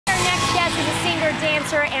singer,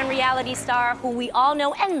 dancer, and reality star who we all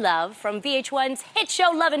know and love from VH1's hit show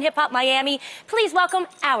Love and Hip Hop Miami. Please welcome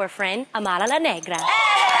our friend, Amara la Negra.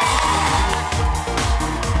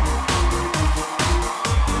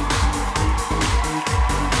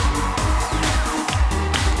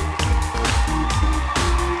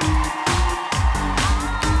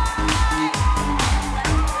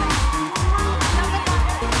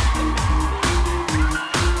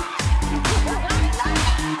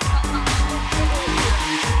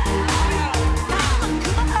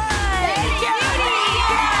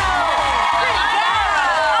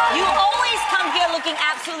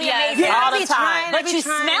 All the time. But you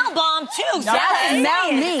smell bomb too. No,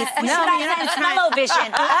 smell me. Smell-o-vision.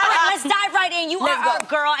 All right, let's dive right in. You are a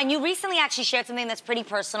girl, and you recently actually shared something that's pretty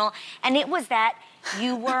personal, and it was that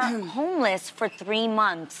you were homeless for 3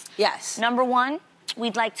 months. Yes. Number one,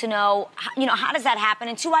 we'd like to know, how does that happen?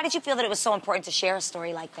 And two, why did you feel that it was so important to share a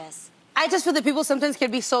story like this? I just feel that people sometimes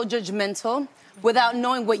can be so judgmental without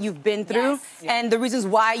knowing what you've been through and the reasons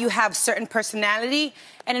why you have certain personality.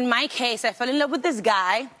 And in my case, I fell in love with this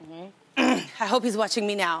guy. I hope he's watching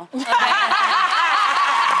me now. I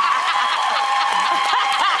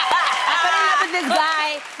fell in love with this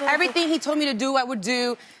guy. Everything he told me to do, I would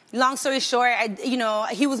do. Long story short,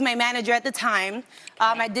 he was my manager at the time.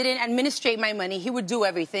 I didn't administrate my money. He would do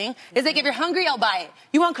everything. It's like, if you're hungry, I'll buy it.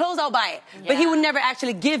 You want clothes, I'll buy it. Yeah. But he would never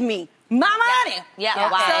actually give me my money.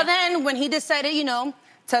 Yeah. Wow. So then when he decided,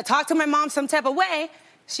 to talk to my mom some type of way,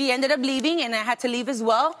 she ended up leaving, and I had to leave as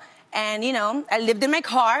well. And, I lived in my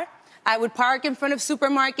car. I would park in front of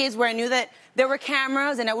supermarkets where I knew that there were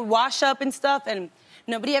cameras, and I would wash up and stuff, and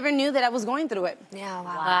nobody ever knew that I was going through it. Yeah,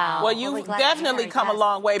 wow. Well, you've definitely come a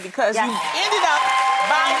long way because you ended up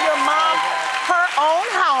buying your mom her own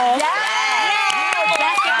home. Look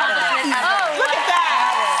at that.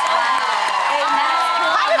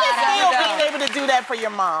 How did it feel being able to do that for your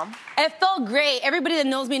mom? It felt great. Everybody that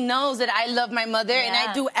knows me knows that I love my mother and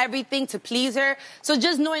I do everything to please her. So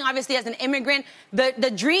just knowing, obviously, as an immigrant,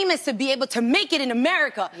 the dream is to be able to make it in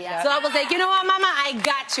America. Yeah. So I was like, you know what, Mama? I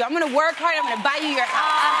got you. I'm going to work hard. I'm going to buy you your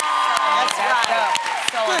house.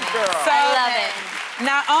 That's right. Good girl. So, I love it.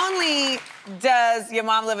 Not only does your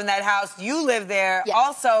mom live in that house, you live there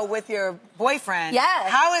also with your boyfriend. Yes.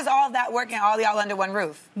 How is all that working, all y'all under one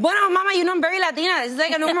roof? Bueno, Mama, I'm very Latina. It's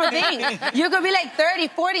like a normal thing. You could be like 30,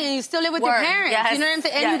 40, and you still live with your parents. Yes. You know what I'm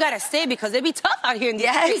saying? And you got to stay because it be tough out here in the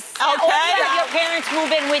streets. Okay. Or you have your parents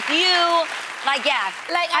move in with you. Like,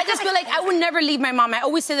 I just feel like I would never leave my mom. I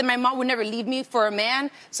always say that my mom would never leave me for a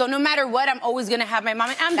man. So no matter what, I'm always going to have my mom.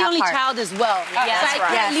 And I'm the only child as well. Yeah, so I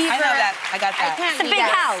can't leave her. I know that. I got that. It's a big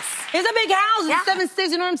house. It's a big house. It's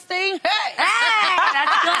 7'6", you know what I'm saying? Hey!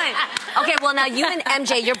 That's good. Okay, well, now you and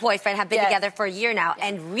MJ, your boyfriend, have been together for a year now.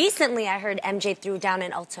 And recently I heard MJ threw down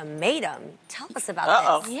an ultimatum. Tell us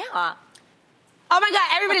about this. Yeah. Oh, my God.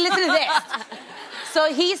 Everybody listen to this.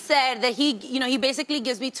 So he said that he basically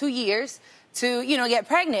gives me 2 years to, get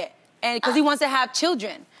pregnant, and because he wants to have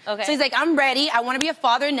children. Okay. So he's like, I'm ready. I want to be a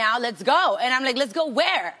father now. Let's go. And I'm like, let's go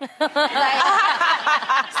where? So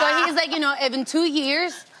he's like, if in 2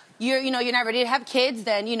 years you're not ready to have kids,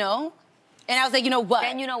 then And I was like, you know what?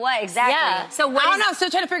 Then you know what, exactly. Yeah. So I don't know, I'm still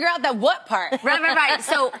trying to figure out that what part. Right.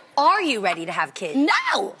 So are you ready to have kids?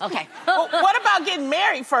 No! Okay. Well, what about getting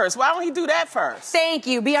married first? Why don't he do that first? Thank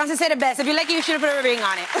you. Beyonce said it best. If you like it, you should have put a ring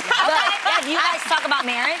on it. Do you guys talk about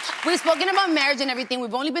marriage? We've spoken about marriage and everything.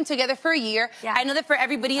 We've only been together for a year. Yeah. I know that for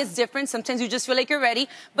everybody it's different. Sometimes you just feel like you're ready.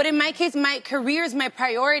 But in my case, my career is my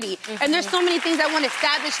priority. And there's so many things I want to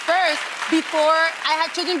establish first before I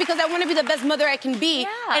have children because I want to be the best mother I can be.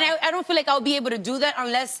 Yeah. And I don't feel like I'll be able to do that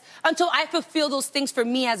until I fulfill those things for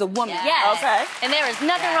me as a woman. Yes. Okay. And there is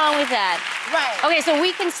nothing wrong with that. Right. Okay, so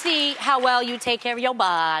we can see how well you take care of your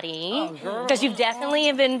body. Because you've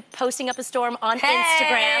definitely been posting up a storm on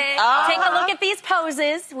Instagram. Take a look at these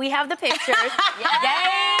poses. We have the pictures. What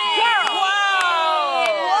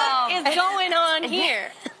is going on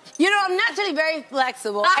here? I'm naturally very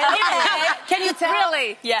flexible. Can you tell?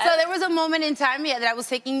 Really? Yeah. So there was a moment in time, that I was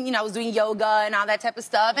taking, I was doing yoga and all that type of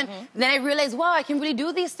stuff. And then I realized, wow, I can really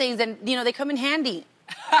do these things. And, they come in handy.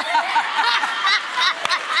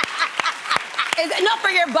 No, for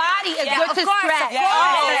your body. It's good to stretch. It's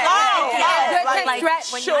good to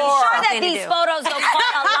stretch. I'm sure that these photos will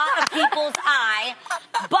caught a lot of people's eye.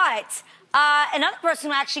 But another person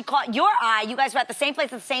who actually caught your eye, you guys were at the same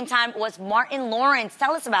place at the same time, was Martin Lawrence.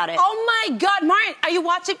 Tell us about it. Oh, my God, Martin, are you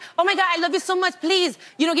watching? Oh, my God, I love you so much. Please,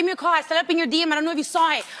 give me a call. I set up in your DM. I don't know if you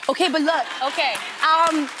saw it. Okay, but look. Okay.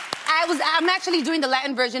 I'm actually doing the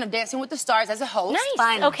Latin version of Dancing with the Stars as a host. Nice.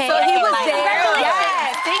 Fun. Okay. So he was there. Congratulations.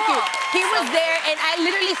 Yes, thank you. He was there, and I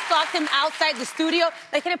literally stalked him outside the studio.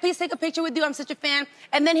 Like, can I please take a picture with you? I'm such a fan.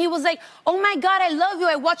 And then he was like, oh my God, I love you.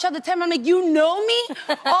 I watch all the time. I'm like, you know me?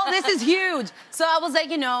 Oh, this is huge. So I was like,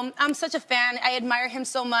 you know, I'm such a fan. I admire him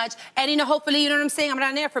so much. And, you know, hopefully, you know what I'm saying? I'm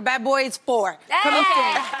on air for Bad Boys 4. Coming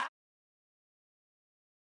soon.